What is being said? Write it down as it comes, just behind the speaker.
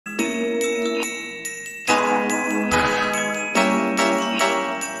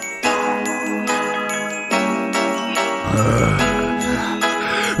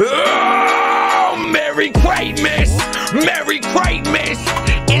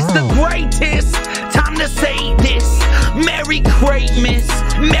Cratemas.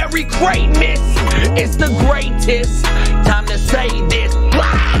 Merry Cratemas. It's the greatest. Time to say this.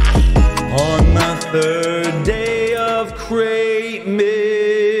 On the third day of Cratemas,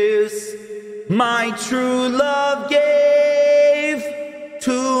 my true love gave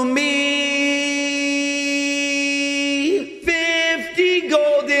to me 50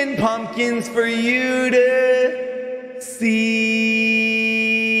 golden pumpkins for you to see.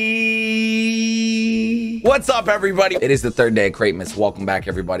 What's up, everybody? It is the third day of Cratemas. Welcome back,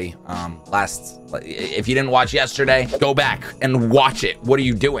 everybody. If you didn't watch yesterday, go back and watch it. What are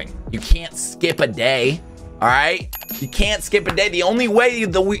you doing? You can't skip a day. All right, you can't skip a day. The only way you're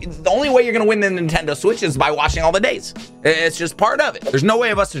gonna win the Nintendo Switch is by watching all the days. It's just part of it. There's no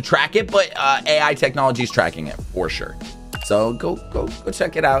way of us to track it, but AI technology is tracking it for sure. So go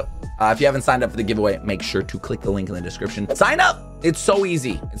check it out. If you haven't signed up for the giveaway, make sure to click the link in the description. Sign up. It's so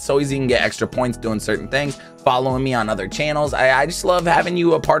easy. It's so easy. You can get extra points doing certain things, following me on other channels. I just love having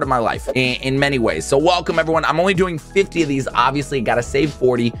you a part of my life in many ways. So welcome, everyone. I'm only doing 50 of these. Obviously, got to save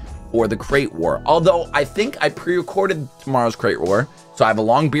 40 for the Crate War. Although I think I pre-recorded tomorrow's Crate War, so I have a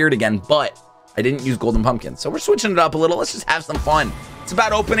long beard again, but I didn't use golden pumpkins. So we're switching it up a little. Let's just have some fun. It's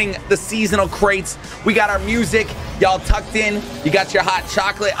about opening the seasonal crates. We got our music, y'all tucked in. You got your hot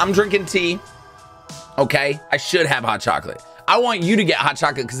chocolate. I'm drinking tea. Okay, I should have hot chocolate. I want you to get hot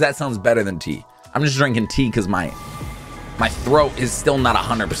chocolate because that sounds better than tea. I'm just drinking tea because my throat is still not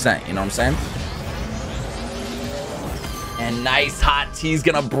 100%. You know what I'm saying? And nice hot tea's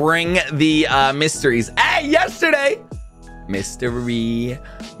gonna bring the mysteries. Hey, yesterday, mystery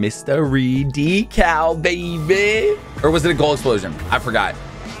decal, baby. Or was it a gold explosion? I forgot.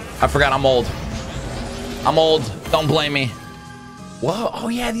 I'm old. Don't blame me. Whoa. Oh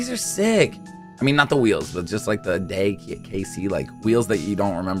yeah, these are sick. I mean, not the wheels, but just like the day KC, like wheels that you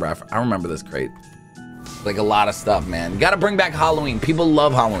don't remember. I remember this crate. Like a lot of stuff, man. You gotta bring back Halloween. People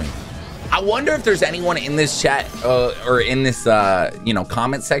love Halloween. I wonder if there's anyone in this chat or in this,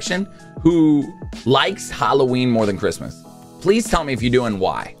 comment section who likes Halloween more than Christmas. Please tell me if you do and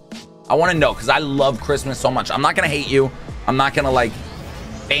why. I want to know because I love Christmas so much. I'm not going to hate you. I'm not going to like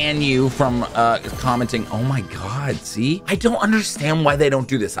ban you from commenting. Oh my God, see? I don't understand why they don't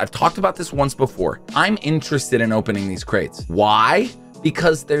do this. I've talked about this once before. I'm interested in opening these crates. Why?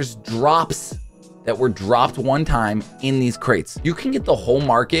 Because there's drops that were dropped one time in these crates. You can get the whole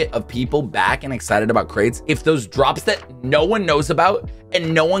market of people back and excited about crates if those drops that no one knows about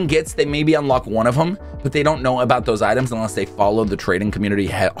and no one gets, they maybe unlock one of them, but they don't know about those items unless they follow the trading community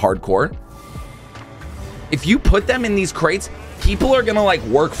hardcore. If you put them in these crates, people are gonna like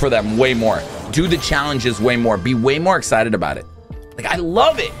work for them way more, do the challenges way more, be way more excited about it. Like, I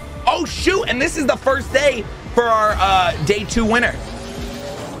love it. Oh shoot, and this is the first day for our day 2 winner.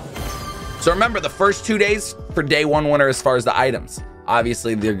 So remember, the first 2 days for day 1 winner as far as the items.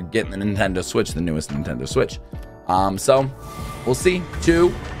 Obviously, they're getting the Nintendo Switch, the newest Nintendo Switch. So we'll see.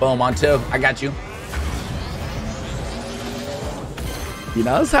 2, boom, on 2. I got you. You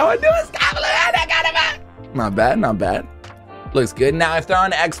know how I do it. Not bad, not bad. Looks good. Now, if they're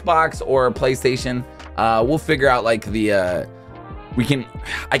on Xbox or PlayStation, we'll figure out like the...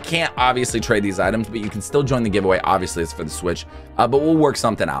 I can't obviously trade these items, but you can still join the giveaway. Obviously, it's for the Switch, but we'll work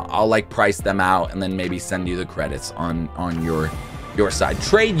something out. I'll like price them out and then maybe send you the credits on your side.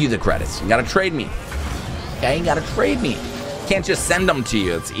 Trade you the credits. You gotta trade me. Okay, you gotta trade me. Can't just send them to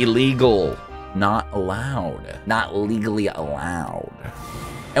you. It's illegal. Not allowed. Not legally allowed.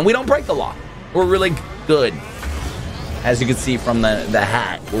 And we don't break the law. We're really good. As you can see from the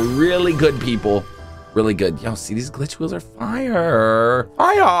hat, we're really good people. Really good. Yo, see, these glitch wheels are fire.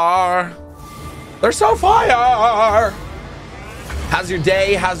 Fire. They're so fire. How's your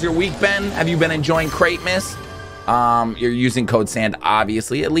day? How's your week been? Have you been enjoying Cratemas? You're using code SAND,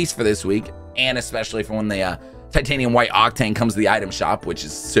 obviously, at least for this week, and especially for when the titanium white octane comes to the item shop, which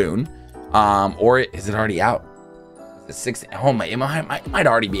is soon. Or is it already out? It's 16. Oh my, it might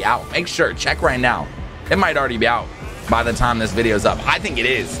already be out. Make sure, check right now. It might already be out by the time this video's up. I think it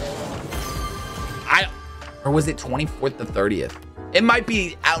is. Or was it 24th to 30th? It might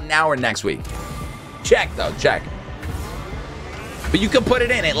be out now or next week. Check though, check. But you can put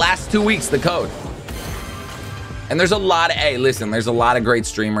it in. It lasts 2 weeks, the code. And there's a lot of, hey, listen, there's a lot of great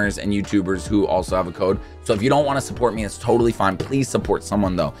streamers and YouTubers who also have a code. So if you don't want to support me, it's totally fine. Please support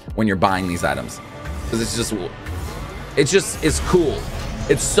someone though when you're buying these items. Because it's cool.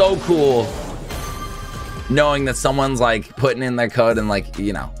 It's so cool knowing that someone's like putting in their code and like,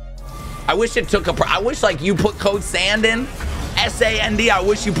 you know. I wish it took I wish like you put code SAND in, S-A-N-D, I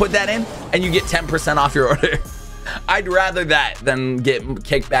wish you put that in and you get 10% off your order. I'd rather that than get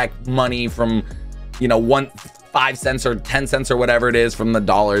kickback money from, you know, 5 cents or 10 cents or whatever it is from the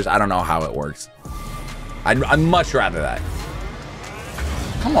dollars. I don't know how it works. I'd much rather that.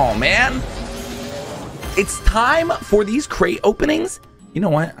 Come on, man. It's time for these crate openings. You know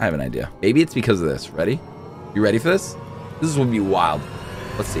what? I have an idea. Maybe it's because of this. Ready? You ready for this? This will be wild.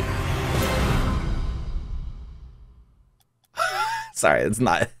 Let's see. Sorry, it's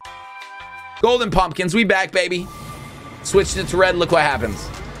not. Golden pumpkins, we back, baby. Switched it to red, look what happens.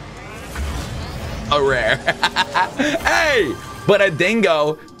 A rare. Hey, but a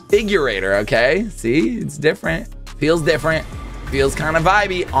dingo figurator, okay? See, it's different. Feels different. Feels kind of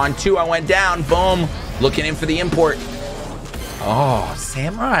vibey. On 2, I went down, boom. Looking in for the import. Oh,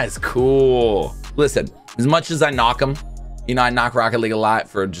 Samurai is cool. Listen, as much as I knock him, you know, I knock Rocket League a lot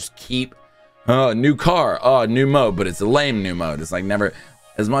for just keep, oh, new car, oh, new mode, but it's a lame new mode. It's like never,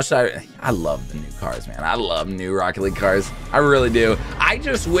 as much as I love the new cars, man. I love new Rocket League cars. I really do. I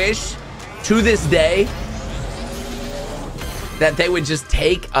just wish to this day that they would just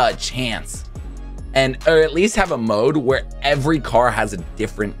take a chance and or at least have a mode where every car has a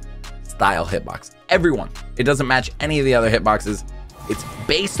different style hitbox. Everyone. It doesn't match any of the other hitboxes. It's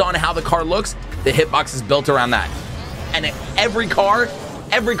based on how the car looks. The hitbox is built around that. And every car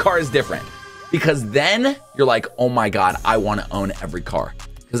is different. Because then you're like, oh my God, I want to own every car.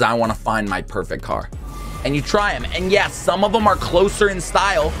 Because I want to find my perfect car. And you try them. And yes, some of them are closer in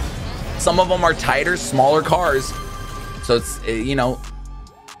style. Some of them are tighter, smaller cars. So it's, you know,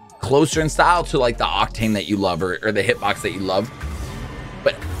 closer in style to like the Octane that you love or the hitbox that you love.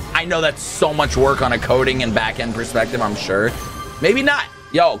 But I know that's so much work on a coding and back end perspective, I'm sure. Maybe not.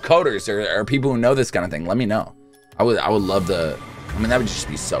 Yo, coders or people who know this kind of thing, let me know. I would love to, I mean, that would just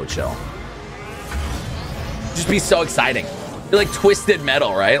be so chill. Just be so exciting. You're like Twisted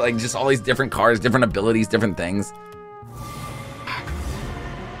Metal, right? Like just all these different cars, different abilities, different things.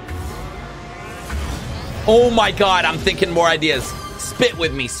 Oh my God, I'm thinking more ideas. Spit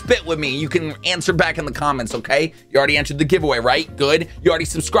with me, spit with me. You can answer back in the comments, okay? You already answered the giveaway, right? Good. You already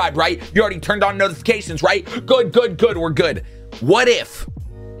subscribed, right? You already turned on notifications, right? Good, good, good, we're good. What if,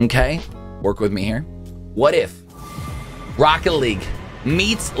 okay? Work with me here. What if Rocket League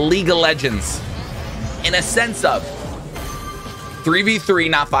meets League of Legends in a sense of 3v3,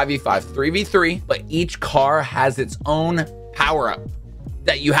 not 5v5, 3v3, but each car has its own power-up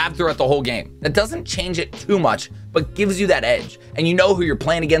that you have throughout the whole game. That doesn't change it too much, but gives you that edge. And you know who you're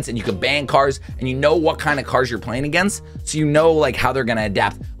playing against, and you can ban cars, and you know what kind of cars you're playing against, so you know like how they're gonna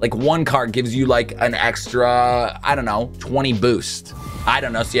adapt. Like one car gives you like an extra, I don't know, 20 boost. I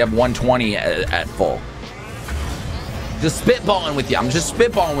don't know, so you have 120 at full. Just spitballing with you. I'm just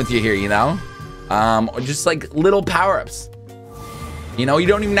spitballing with you here, you know? Or just like little power-ups. You know, you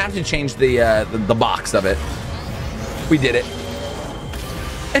don't even have to change the box of it. We did it.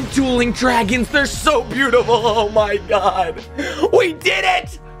 And dueling dragons, they're so beautiful. Oh my God. We did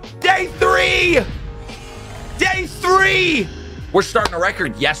it. Day 3. Day 3. We're starting a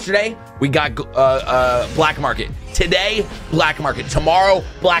record. Yesterday, we got black market. Today, black market. Tomorrow,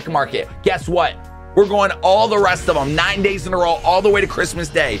 black market. Guess what? We're going all the rest of them, 9 days in a row, all the way to Christmas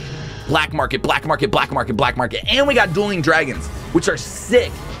Day. Black market, black market, black market, black market. And we got dueling dragons, which are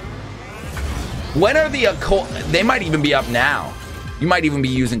sick. When are the, they might even be up now. You might even be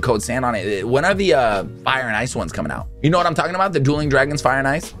using code SAND on it. When are the Fire and Ice ones coming out? You know what I'm talking about? The Dueling Dragons Fire and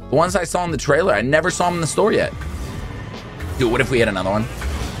Ice? The ones I saw in the trailer. I never saw them in the store yet. Dude, what if we had another one?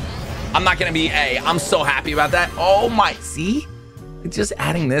 I'm not gonna be, hey, I'm so happy about that. Oh my, see? Just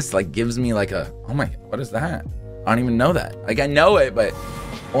adding this like gives me like a, oh my, what is that? I don't even know that. Like I know it, but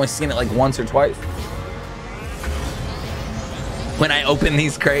only seen it like once or twice. When I open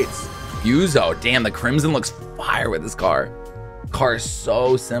these crates. Yuzo, damn, the Crimson looks fire with this car. Car is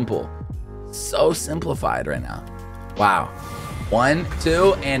so simple, so simplified right now. Wow. 1,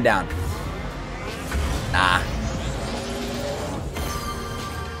 2, and down. Nah.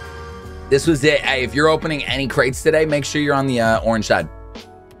 This was it. Hey, if you're opening any crates today, make sure you're on the orange side.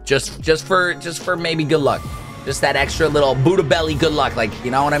 Just for maybe good luck. Just that extra little Buddha belly good luck, like,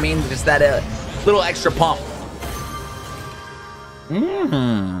 you know what I mean? Just that little extra pump.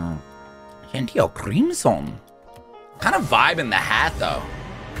 Gentile Crimson. Kind of vibing the hat though.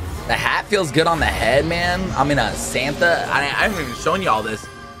 The hat feels good on the head, man. I'm in a Santa. I haven't even shown you all this.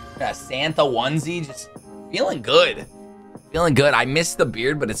 A Santa onesie, just feeling good. Feeling good. I miss the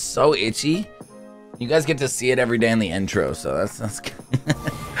beard, but it's so itchy. You guys get to see it every day in the intro, so that's good.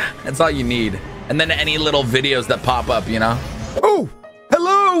 That's all you need. And then any little videos that pop up, you know? Oh,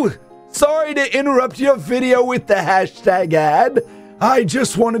 hello. Sorry to interrupt your video with the hashtag ad. I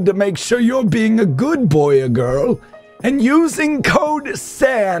just wanted to make sure you're being a good boy or girl and using code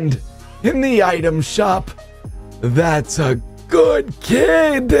SAND in the item shop. That's a good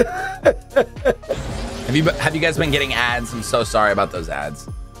kid. Have you guys been getting ads? I'm so sorry about those ads.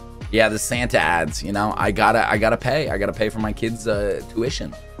 Yeah, the Santa ads, you know, I gotta pay for my kids'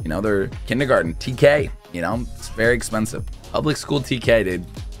 tuition. You know, they're kindergarten, TK, you know, it's very expensive. Public school TK, dude.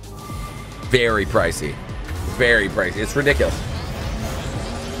 Very pricey. Very pricey. It's ridiculous.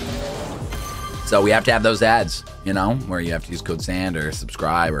 So we have to have those ads, you know, where you have to use code SAND or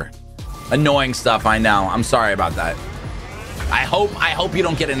subscribe or annoying stuff. I know. I'm sorry about that. I hope you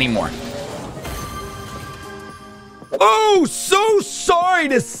don't get any more. Oh, so sorry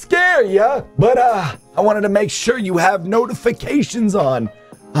to scare ya, but I wanted to make sure you have notifications on.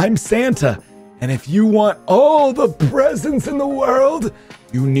 I'm Santa, and if you want all the presents in the world,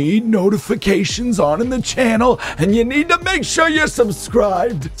 you need notifications on in the channel, and you need to make sure you're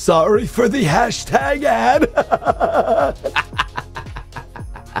subscribed. Sorry for the hashtag ad.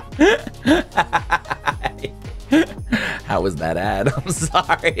 How was that ad? I'm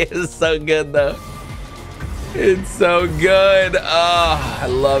sorry. It's so good, though. It's so good. Oh, I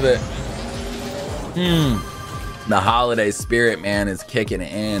love it. The holiday spirit, man, is kicking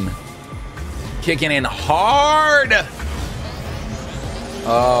in. Kicking in hard.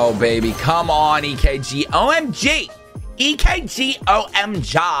 Oh, baby. Come on, EKG. OMG. EKG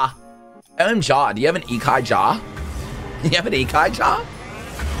OMJ. OMJ. Do you have an EKI jaw? Do you have an EKI jaw?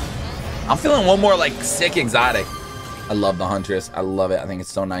 I'm feeling one more, like, sick exotic. I love the Huntress. I love it. I think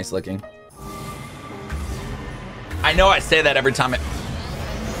it's so nice looking. I know I say that every time.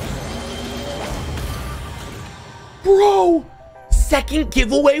 Bro, second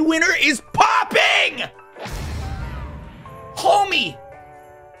giveaway winner is popping. Homie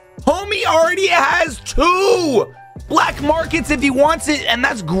already has 2 black markets if he wants it, and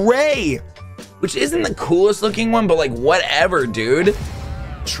that's gray, which isn't the coolest looking one, but like whatever, dude.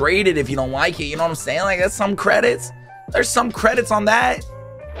 Trade it if you don't like it. You know what I'm saying? Like, that's some credits. There's some credits on that.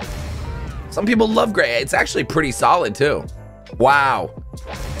 Some people love gray. It's actually pretty solid too. Wow.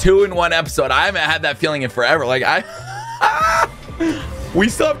 2 in 1 episode. I haven't had that feeling in forever. Like, we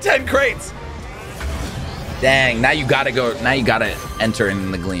still have 10 crates. Dang, now you gotta go. Now you gotta enter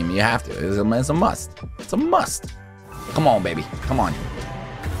in the gleam. You have to. It's a must. It's a must. Come on, baby. Come on.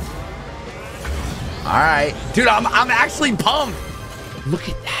 All right. Dude, I'm actually pumped. Look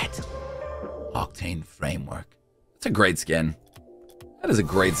at that. Octane framework. It's a great skin. That is a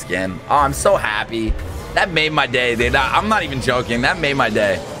great skin. Oh, I'm so happy. That made my day, dude. I'm not even joking. That made my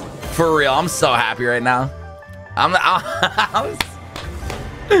day. For real. I'm so happy right now. I'm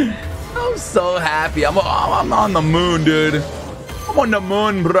so happy. I'm on the moon, dude. I'm on the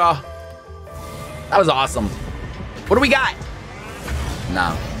moon, bro. That was awesome. What do we got?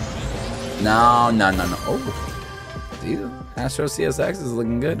 No. Oh. Dude, Astro CSX is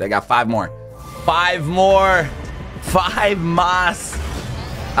looking good. I got 5 more. 5 more. 5 mas.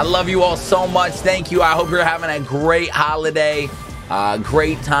 I love you all so much. Thank you. I hope you're having a great holiday,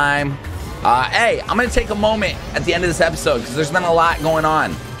 great time. Hey, I'm going to take a moment at the end of this episode because there's been a lot going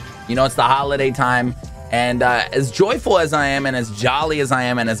on. You know, it's the holiday time. And as joyful as I am and as jolly as I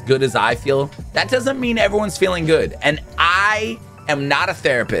am and as good as I feel, that doesn't mean everyone's feeling good. And I am not a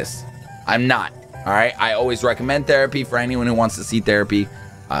therapist. I'm not. All right. I always recommend therapy for anyone who wants to see therapy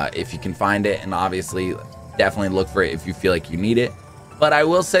if you can find it. And obviously, definitely look for it if you feel like you need it. But I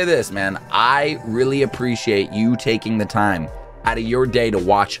will say this, man, I really appreciate you taking the time out of your day to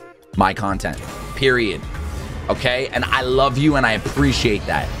watch my content, period. Okay? And I love you and I appreciate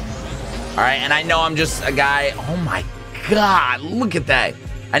that. All right? And I know I'm just a guy. Oh my God, look at that.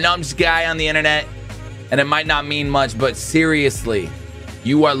 I know I'm just a guy on the internet and it might not mean much, but seriously,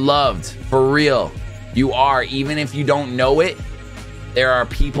 you are loved for real. You are, even if you don't know it. There are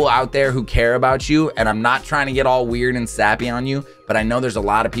people out there who care about you, and I'm not trying to get all weird and sappy on you, but I know there's a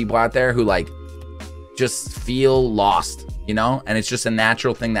lot of people out there who like just feel lost, you know? And it's just a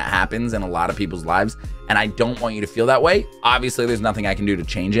natural thing that happens in a lot of people's lives, and I don't want you to feel that way. Obviously, there's nothing I can do to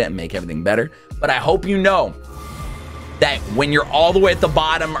change it and make everything better, but I hope you know that when you're all the way at the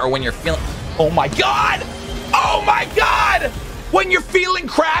bottom or when you're feeling, oh my God, when you're feeling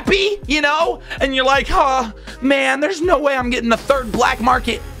crappy, you know, and you're like, oh, man, there's no way I'm getting the 3rd black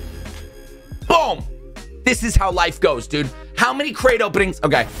market. Boom. This is how life goes, dude. How many crate openings?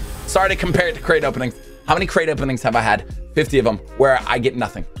 Okay, sorry to compare it to crate openings. How many crate openings have I had? 50 of them where I get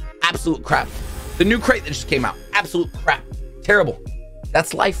nothing. Absolute crap. The new crate that just came out. Absolute crap. Terrible.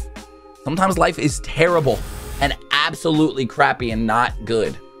 That's life. Sometimes life is terrible and absolutely crappy and not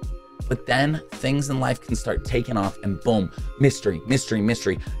good. But then things in life can start taking off and boom, mystery, mystery,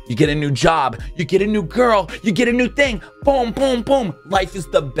 mystery. You get a new job, you get a new girl, you get a new thing. Boom, boom, boom. Life is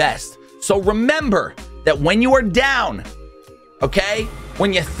the best. So remember, that when you are down, okay,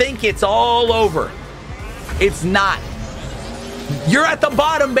 when you think it's all over, it's not. You're at the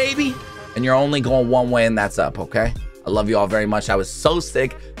bottom, baby. And you're only going one way, and that's up, okay? I love you all very much. I was so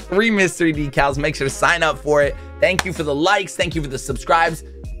sick. 3 mystery decals. Make sure to sign up for it. Thank you for the likes. Thank you for the subscribes.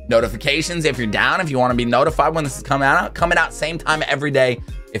 Notifications if you're down, if you want to be notified when this is coming out same time every day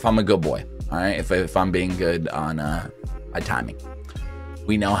if I'm a good boy, all right? If I'm being good on my timing.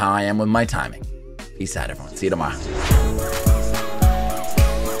 We know how I am with my timing. Peace out, everyone. See you tomorrow.